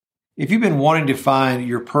If you've been wanting to find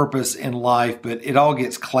your purpose in life, but it all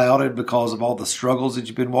gets clouded because of all the struggles that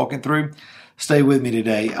you've been walking through, stay with me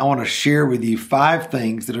today. I want to share with you 5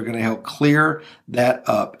 things that are going to help clear that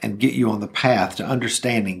up and get you on the path to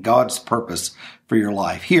understanding God's purpose for your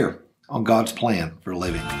life here on God's Plan for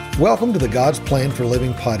Living. Welcome to the God's Plan for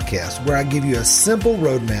Living podcast, where I give you a simple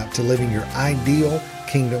roadmap to living your ideal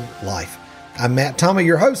kingdom life. I'm Matt Tommey,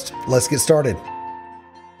 your host. Let's get started.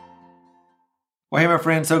 Well, hey, my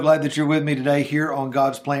friend, so glad that you're with me today here on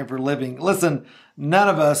God's Plan for Living. Listen, none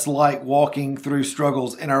of us like walking through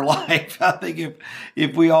struggles in our life. I think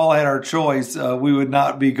if we all had our choice, we would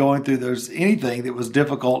not be going through anything that was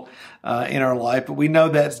difficult in our life. But we know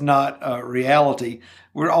that's not reality.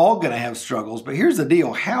 We're all going to have struggles. But here's the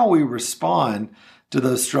deal. How we respond to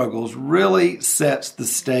those struggles really sets the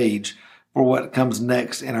stage for what comes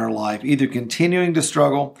next in our life. Either continuing to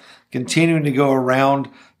struggle, continuing to go around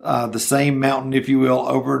the same mountain, if you will,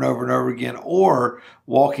 over and over and over again, or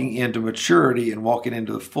walking into maturity and walking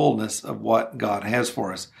into the fullness of what God has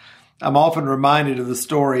for us. I'm often reminded of the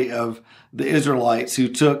story of the Israelites who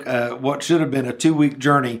took what should have been a 2-week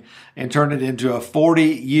journey and turned it into a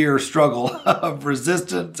 40-year struggle of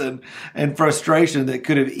resistance and frustration that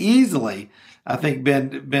could have easily, I think,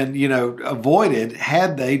 been avoided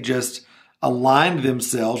had they just aligned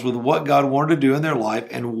themselves with what God wanted to do in their life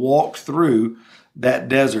and walked through that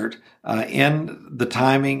desert in the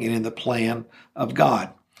timing and in the plan of God.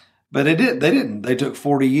 But they didn't. They took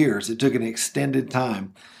 40 years. It took an extended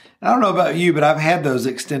time. And I don't know about you, but I've had those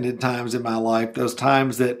extended times in my life, those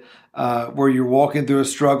times that where you're walking through a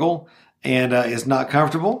struggle and it's not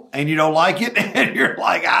comfortable and you don't like it and you're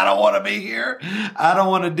like, I don't want to be here. I don't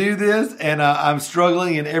want to do this. And I'm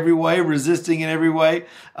struggling in every way, resisting in every way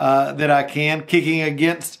that I can, kicking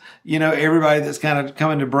against everybody that's kind of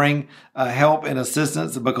coming to bring help and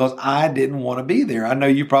assistance because I didn't want to be there. I know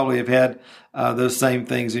you probably have had those same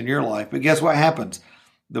things in your life. But guess what happens?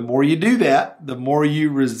 The more you do that, the more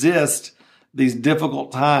you resist these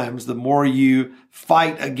difficult times, the more you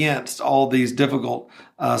fight against all these difficult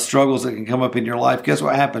struggles that can come up in your life. Guess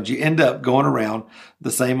what happens? You end up going around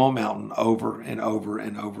the same old mountain over and over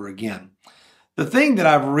and over again. The thing that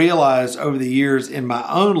I've realized over the years in my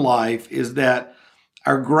own life is that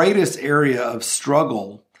our greatest area of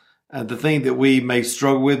struggle, the thing that we may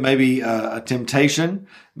struggle with, maybe a temptation,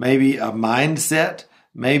 maybe a mindset,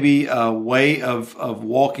 maybe a way of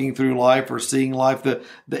walking through life or seeing life,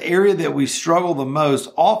 the area that we struggle the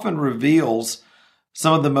most often reveals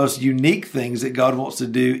some of the most unique things that God wants to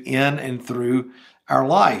do in and through our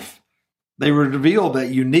life. They reveal that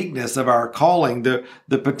uniqueness of our calling, the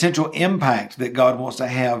potential impact that God wants to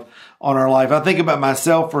have on our life. I think about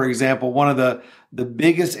myself, for example. One of the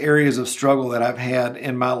biggest areas of struggle that I've had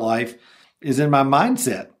in my life is in my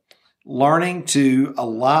mindset, learning to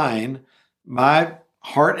align my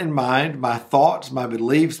heart and mind, my thoughts, my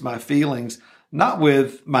beliefs, my feelings, not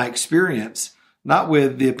with my experience, not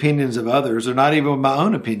with the opinions of others, or not even with my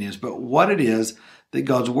own opinions, but what it is that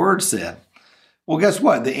God's Word said. Well, guess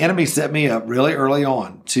what? The enemy set me up really early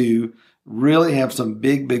on to really have some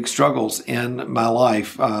big struggles in my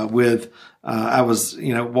life I was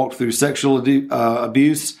walked through sexual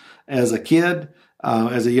abuse as a kid,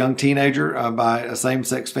 as a young teenager by a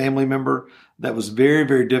same-sex family member. That was very,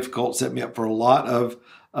 very difficult, set me up for a lot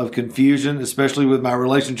of confusion, especially with my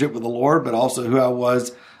relationship with the Lord, but also who I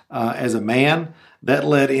was as a man. That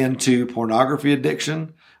led into pornography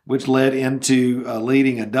addiction, which led into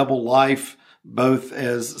leading a double life, both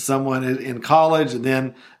as someone in college and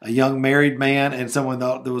then a young married man and someone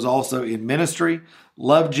that was also in ministry.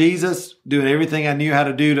 Loved Jesus, doing everything I knew how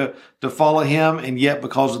to do to follow him. And yet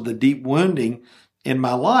because of the deep wounding in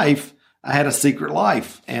my life, I had a secret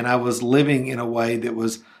life and I was living in a way that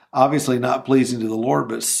was obviously not pleasing to the Lord,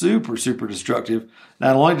 but super destructive,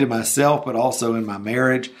 not only to myself, but also in my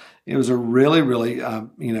marriage. It was a really, really,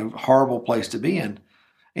 horrible place to be in.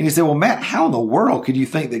 And you say, well, Matt, how in the world could you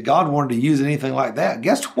think that God wanted to use anything like that?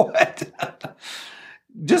 Guess what?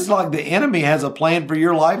 Just like the enemy has a plan for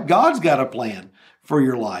your life, God's got a plan for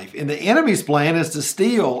your life. And the enemy's plan is to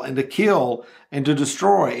steal and to kill and to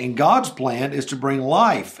destroy. And God's plan is to bring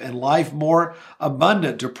life and life more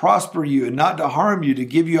abundant, to prosper you and not to harm you, to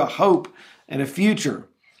give you a hope and a future.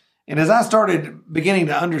 And as I started beginning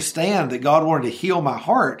to understand that God wanted to heal my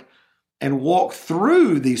heart and walk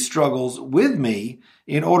through these struggles with me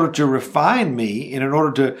in order to refine me and in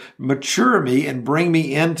order to mature me and bring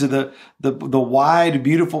me into the wide,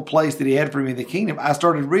 beautiful place that he had for me in the kingdom, I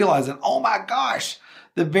started realizing, oh my gosh,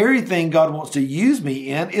 the very thing God wants to use me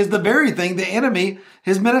in is the very thing the enemy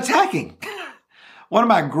has been attacking. One of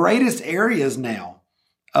my greatest areas now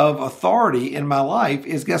of authority in my life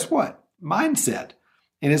is, guess what? Mindset.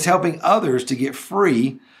 And it's helping others to get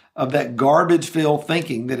free of that garbage-filled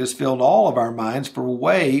thinking that has filled all of our minds for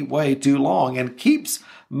way, way too long and keeps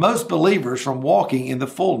most believers from walking in the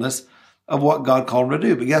fullness of what God called them to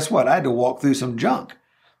do. But guess what? I had to walk through some junk.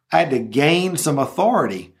 I had to gain some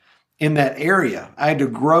authority in that area. I had to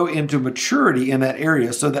grow into maturity in that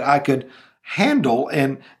area so that I could handle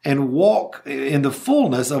and walk in the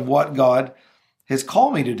fullness of what God has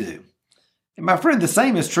called me to do. And my friend, the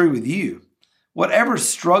same is true with you. Whatever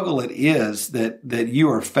struggle it is that you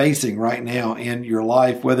are facing right now in your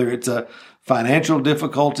life, whether it's a financial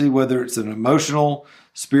difficulty, whether it's an emotional,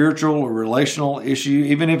 spiritual, or relational issue,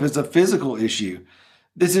 even if it's a physical issue,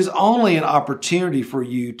 this is only an opportunity for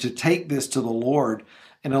you to take this to the Lord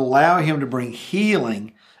and allow Him to bring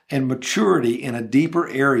healing and maturity in a deeper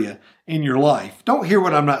area in your life. Don't hear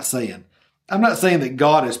what I'm not saying. I'm not saying that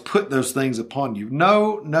God has put those things upon you.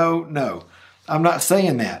 No. I'm not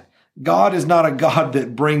saying that. God is not a God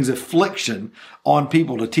that brings affliction on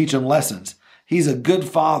people to teach them lessons. He's a good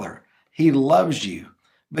Father. He loves you,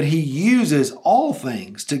 but He uses all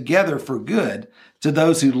things together for good to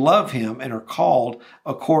those who love Him and are called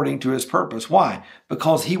according to His purpose. Why?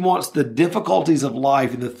 Because He wants the difficulties of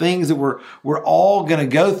life and the things that we're all going to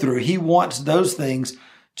go through. He wants those things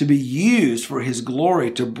to be used for His glory,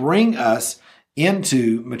 to bring us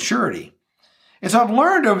into maturity. And so I've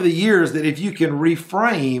learned over the years that if you can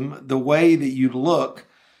reframe the way that you look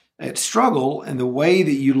at struggle and the way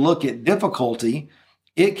that you look at difficulty,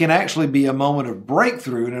 it can actually be a moment of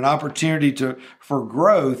breakthrough and an opportunity for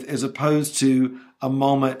growth as opposed to a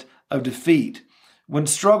moment of defeat. When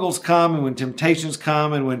struggles come and when temptations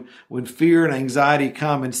come and when fear and anxiety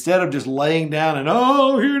come, instead of just laying down and,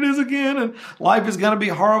 oh, here it is again, and life is going to be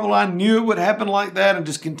horrible, I knew it would happen like that, and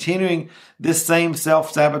just continuing this same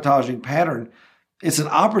self-sabotaging pattern, it's an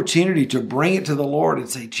opportunity to bring it to the Lord and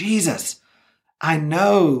say, Jesus, I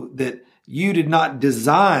know that you did not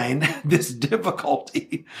design this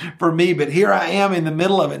difficulty for me, but here I am in the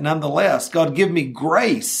middle of it nonetheless. God, give me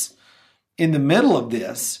grace in the middle of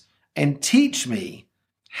this and teach me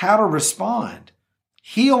how to respond.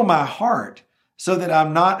 Heal my heart so that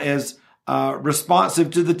I'm not as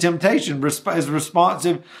responsive to the temptation, as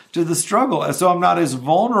responsive to the struggle, and so I'm not as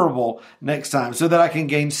vulnerable next time, so that I can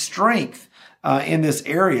gain strength in this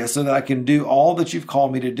area, so that I can do all that you've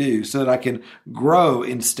called me to do, so that I can grow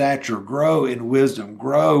in stature, grow in wisdom,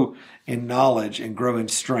 grow in knowledge, and grow in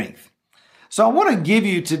strength. So I want to give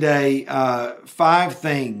you today 5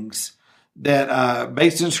 things that,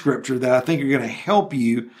 based in Scripture, that I think are going to help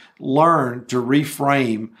you learn to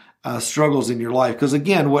reframe struggles in your life. Because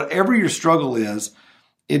again, whatever your struggle is,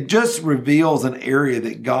 it just reveals an area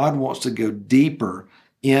that God wants to go deeper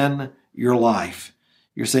in your life.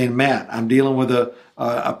 You're saying, Matt, I'm dealing with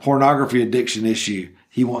a pornography addiction issue.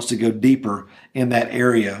 He wants to go deeper in that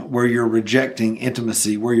area where you're rejecting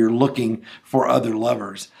intimacy, where you're looking for other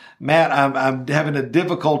lovers. Matt, I'm having a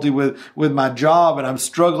difficulty with my job and I'm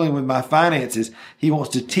struggling with my finances. He wants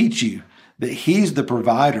to teach you that He's the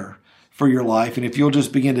provider for your life. And if you'll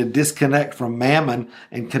just begin to disconnect from mammon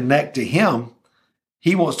and connect to Him,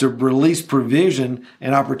 He wants to release provision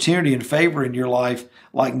and opportunity and favor in your life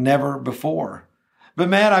like never before. But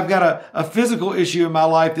man, I've got a physical issue in my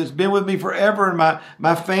life that's been with me forever, and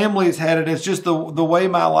my family's had it. It's just the way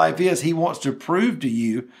my life is. He wants to prove to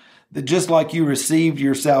you that just like you received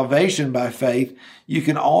your salvation by faith, you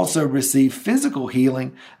can also receive physical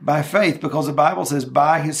healing by faith, because the Bible says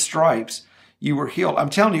by His stripes you were healed. I'm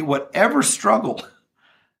telling you, whatever struggle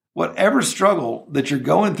that you're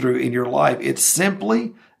going through in your life, it's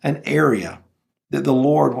simply an area that the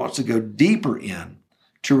Lord wants to go deeper in,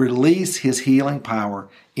 to release His healing power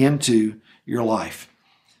into your life.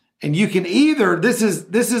 And you can either, this is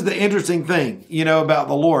the interesting thing, about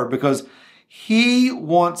the Lord, because He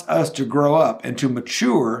wants us to grow up and to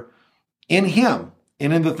mature in Him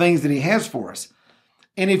and in the things that He has for us.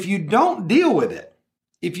 And if you don't deal with it,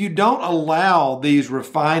 if you don't allow these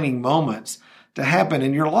refining moments to happen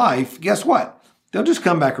in your life, guess what? They'll just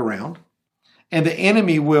come back around, and the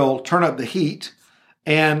enemy will turn up the heat.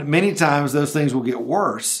 And many times those things will get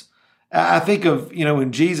worse. I think of,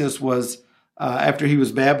 when Jesus was, after He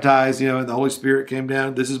was baptized, and the Holy Spirit came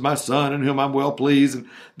down, this is my Son in whom I'm well pleased. And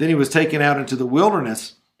then He was taken out into the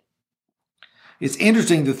wilderness. It's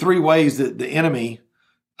interesting the 3 ways that the enemy,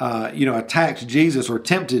 attacked Jesus or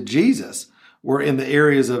tempted Jesus were in the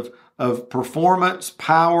areas of performance,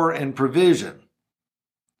 power, and provision.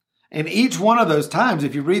 And each one of those times,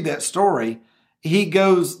 if you read that story,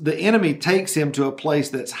 the enemy takes him to a place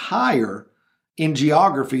that's higher in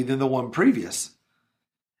geography than the one previous.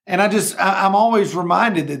 And I'm always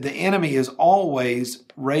reminded that the enemy is always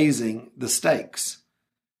raising the stakes.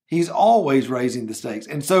 He's always raising the stakes.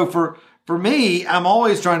 And so for me, I'm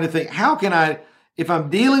always trying to think, how can I, if I'm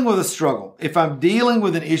dealing with a struggle, if I'm dealing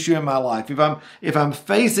with an issue in my life, if I'm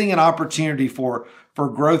facing an opportunity for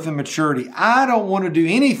growth and maturity, I don't want to do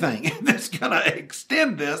anything that's going to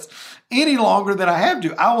extend this any longer than I have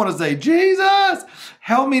to. I want to say, Jesus,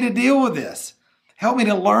 help me to deal with this. Help me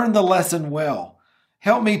to learn the lesson well.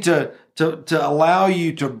 Help me to allow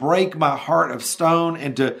you to break my heart of stone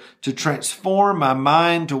and to transform my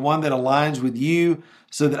mind to one that aligns with you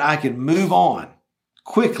so that I can move on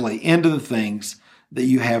quickly into the things that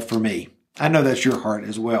you have for me. I know that's your heart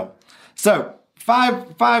as well. So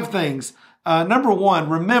five things. Number one,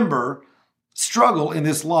 remember, struggle in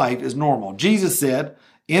this life is normal. Jesus said,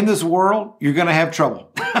 in this world, you're going to have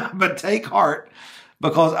trouble, but take heart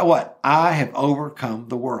because what? I have overcome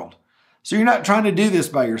the world. So you're not trying to do this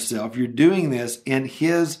by yourself. You're doing this in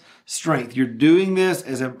His strength. You're doing this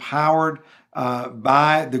as empowered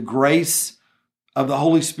by the grace of the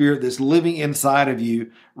Holy Spirit that's living inside of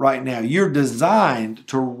you right now. You're designed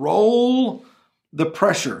to roll the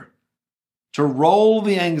pressure, to roll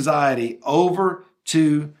the anxiety over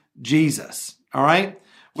to Jesus. All right?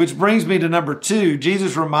 Which brings me to number two.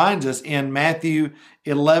 Jesus reminds us in Matthew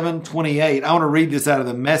 11:28. I want to read this out of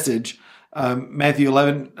the Message. Matthew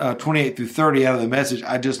 11:28 through 30 out of the Message.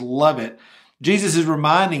 I just love it. Jesus is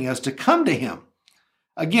reminding us to come to Him.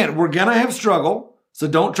 Again, we're going to have struggle, so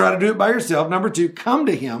don't try to do it by yourself. Number two, come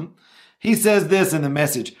to Him. He says this in the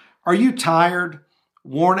Message. Are you tired,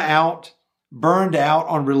 worn out, burned out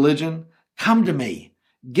on religion? Come to me.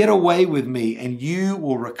 Get away with me, and you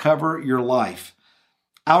will recover your life.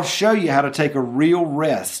 I'll show you how to take a real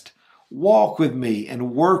rest. Walk with me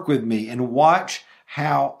and work with me and watch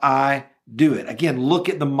how I do it. Again, look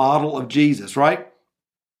at the model of Jesus, right?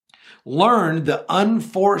 Learn the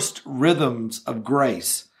unforced rhythms of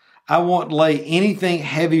grace. I won't lay anything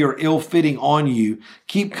heavy or ill-fitting on you.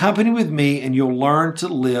 Keep company with me and you'll learn to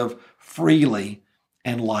live freely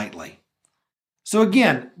and lightly. So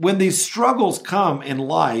again, when these struggles come in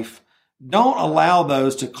life, don't allow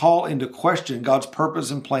those to call into question God's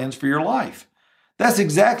purpose and plans for your life. That's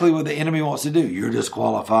exactly what the enemy wants to do. You're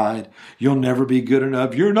disqualified. You'll never be good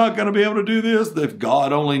enough. You're not going to be able to do this. If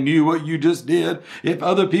God only knew what you just did, if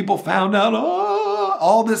other people found out,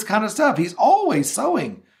 all this kind of stuff. He's always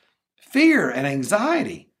sowing fear and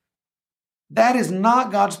anxiety. That is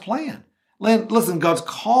not God's plan. Listen, God's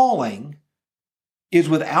calling is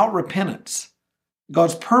without repentance.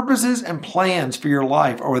 God's purposes and plans for your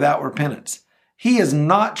life are without repentance. He is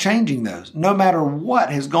not changing those. No matter what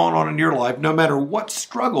has gone on in your life, no matter what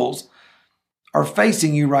struggles are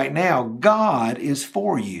facing you right now, God is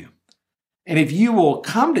for you. And if you will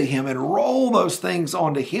come to Him and roll those things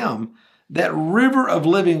onto Him, that river of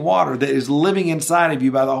living water that is living inside of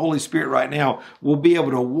you by the Holy Spirit right now will be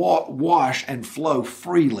able to wash and flow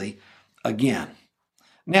freely again.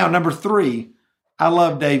 Now, number three, I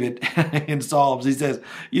love David in Psalms. He says,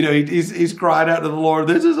 he's cried out to the Lord,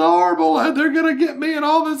 this is horrible. They're going to get me and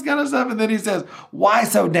all this kind of stuff. And then he says, why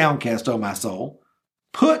so downcast, O my soul?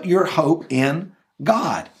 Put your hope in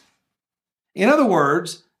God. In other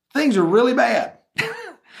words, things are really bad.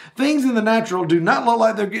 Things in the natural do not look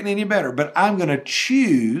like they're getting any better, but I'm going to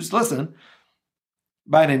choose, listen,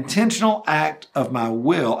 by an intentional act of my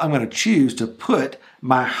will, I'm going to choose to put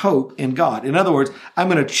my hope in God. In other words, I'm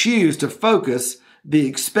going to choose to focus the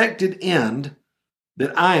expected end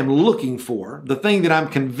that I am looking for, the thing that I'm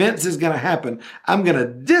convinced is going to happen. I'm going to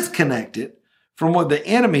disconnect it from what the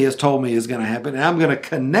enemy has told me is going to happen, and I'm going to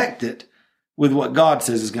connect it with what God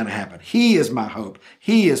says is going to happen. He is my hope.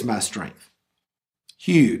 He is my strength.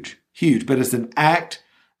 Huge, but it's an act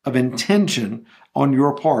of intention on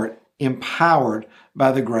your part, empowered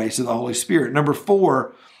by the grace of the Holy Spirit. Number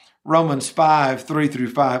four, Romans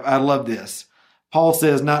 5:3-5. I love this. Paul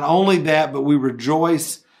says, not only that, but we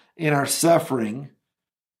rejoice in our suffering,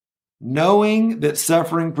 knowing that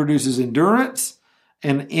suffering produces endurance,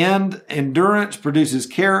 and endurance produces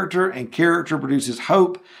character, and character produces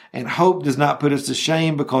hope, and hope does not put us to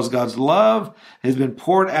shame because God's love has been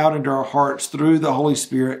poured out into our hearts through the Holy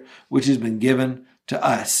Spirit, which has been given to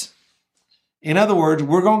us. In other words,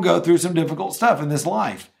 we're going to go through some difficult stuff in this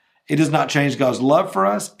life. It does not change God's love for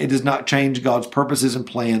us. It does not change God's purposes and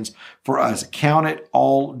plans for us. Count it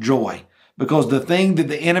all joy, because the thing that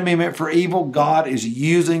the enemy meant for evil, God is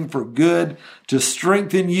using for good to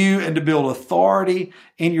strengthen you and to build authority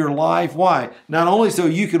in your life. Why? Not only so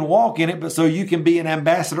you can walk in it, but so you can be an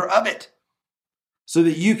ambassador of it, so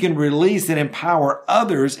that you can release and empower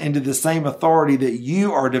others into the same authority that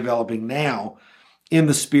you are developing now in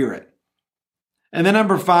the Spirit. And then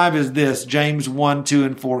number 5 is this, James 1, 2,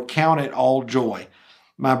 and 4, count it all joy,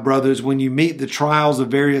 my brothers, when you meet the trials of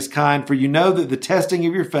various kind, for you know that the testing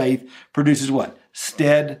of your faith produces what?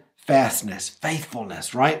 Steadfastness,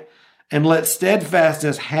 faithfulness, right? And let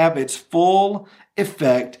steadfastness have its full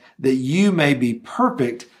effect, that you may be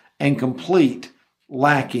perfect and complete,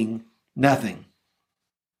 lacking nothing.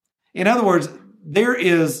 In other words, there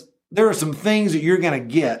are some things that you're going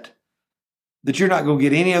to get that you're not going to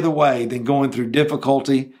get any other way than going through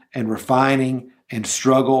difficulty and refining and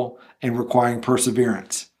struggle and requiring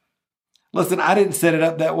perseverance. Listen, I didn't set it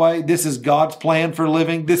up that way. This is God's plan for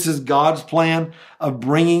living. This is God's plan of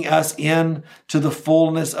bringing us in to the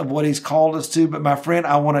fullness of what He's called us to. But my friend,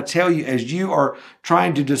 I want to tell you, as you are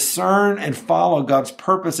trying to discern and follow God's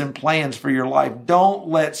purpose and plans for your life, don't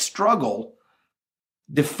let struggle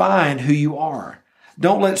define who you are.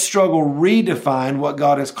 Don't let struggle redefine what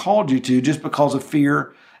God has called you to just because of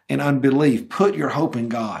fear and unbelief. Put your hope in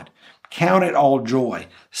God. Count it all joy.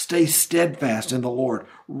 Stay steadfast in the Lord.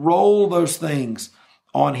 Roll those things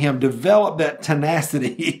on Him. Develop that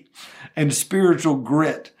tenacity and spiritual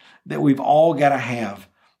grit that we've all got to have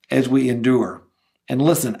as we endure. And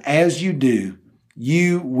listen, as you do,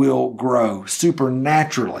 you will grow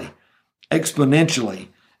supernaturally, exponentially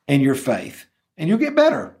in your faith. And you'll get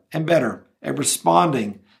better and better at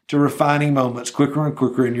responding to refining moments quicker and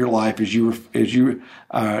quicker in your life as you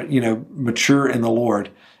mature in the Lord.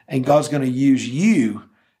 And God's going to use you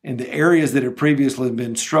in the areas that have previously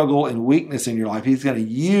been struggle and weakness in your life. He's going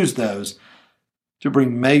to use those to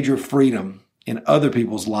bring major freedom in other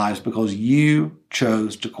people's lives because you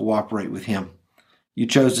chose to cooperate with Him. You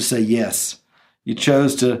chose to say yes. You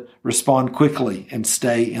chose to respond quickly and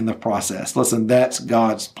stay in the process. Listen, that's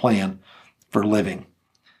God's plan for living.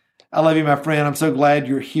 I love you, my friend. I'm so glad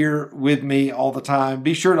you're here with me all the time.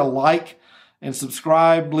 Be sure to like and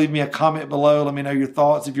subscribe. Leave me a comment below. Let me know your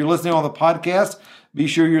thoughts. If you're listening on the podcast, be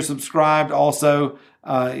sure you're subscribed. Also,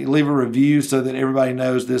 leave a review so that everybody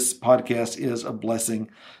knows this podcast is a blessing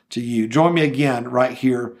to you. Join me again right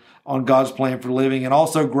here on God's Plan for Living. And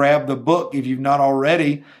also grab the book if you've not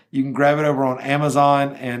already. You can grab it over on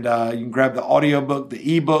Amazon, and you can grab the audio book,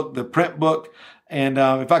 the ebook, the print book. And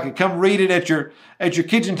if I could come read it at your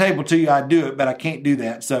kitchen table to you, I'd do it, but I can't do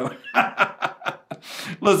that. So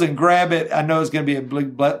listen, grab it. I know it's going to be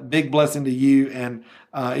a big blessing to you. And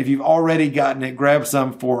if you've already gotten it, grab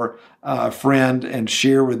some for a friend and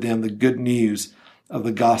share with them the good news of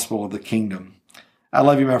the gospel of the kingdom. I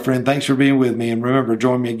love you, my friend. Thanks for being with me. And remember,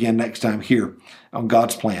 join me again next time here on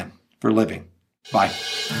God's Plan for Living. Bye.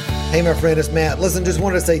 Hey, my friend, it's Matt. Listen, just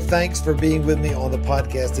wanted to say thanks for being with me on the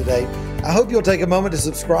podcast today. I hope you'll take a moment to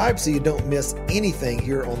subscribe so you don't miss anything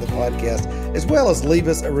here on the podcast, as well as leave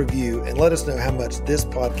us a review and let us know how much this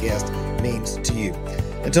podcast means to you.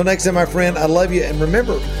 Until next time, my friend, I love you. And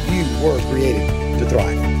remember, you were created to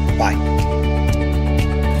thrive. Bye.